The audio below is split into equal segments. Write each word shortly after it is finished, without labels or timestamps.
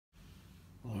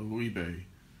eBay.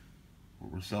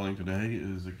 What we're selling today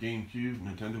is a GameCube,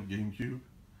 Nintendo GameCube,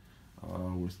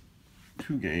 with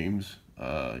two games.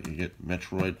 You get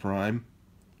Metroid Prime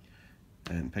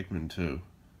and Pikmin 2.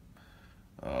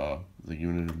 The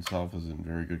unit itself is in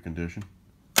very good condition.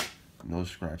 No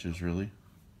scratches really,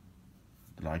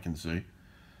 that I can see.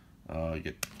 You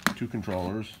get two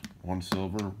controllers, one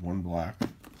silver, one black.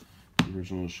 The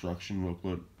original instruction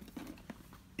booklet,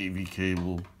 AV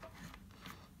cable,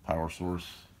 power source,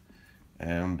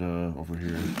 and over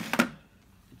here you can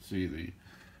see the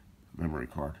memory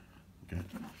card. Okay,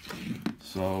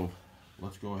 so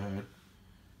let's go ahead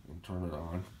and turn it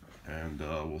on, and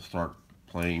we'll start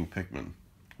playing Pikmin,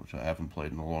 which I haven't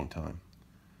played in a long time.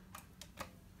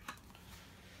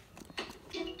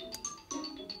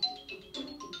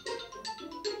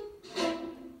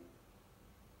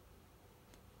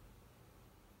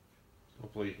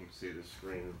 Hopefully you can see the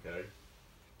screen okay.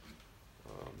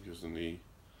 Using the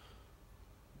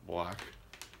black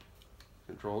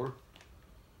controller.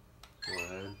 Go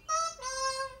ahead.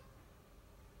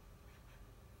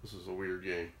 This is a weird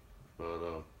game, but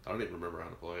I don't even remember how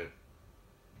to play it.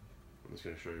 I'm just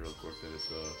going to show you real quick that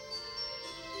it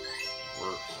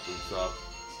works, boots up,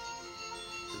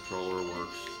 controller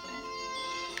works.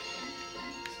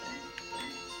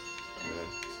 Okay.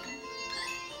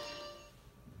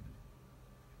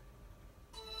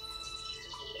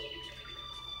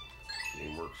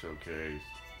 Game works okay.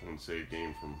 One save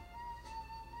game from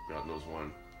God knows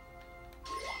when.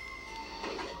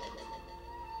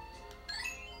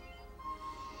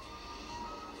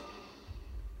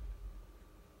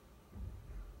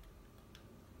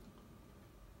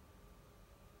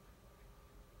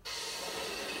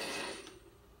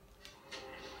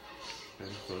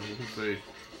 Okay, so you can see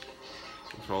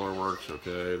controller works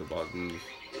okay, the buttons.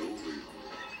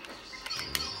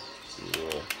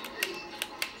 Cool.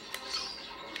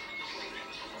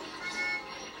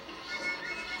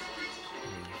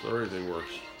 So everything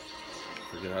works.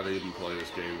 Forget how to even play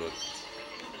this game, but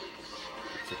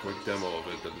it's a quick demo of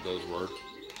it that it does work.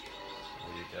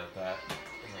 And you get that.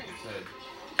 And like I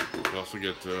said, you also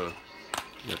get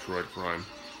Metroid Prime,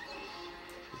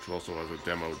 which also has a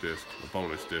demo disc, a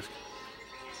bonus disc.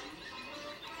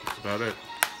 That's about it.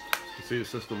 You see the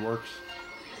system works.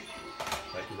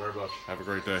 Thank you very much. Have a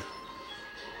great day.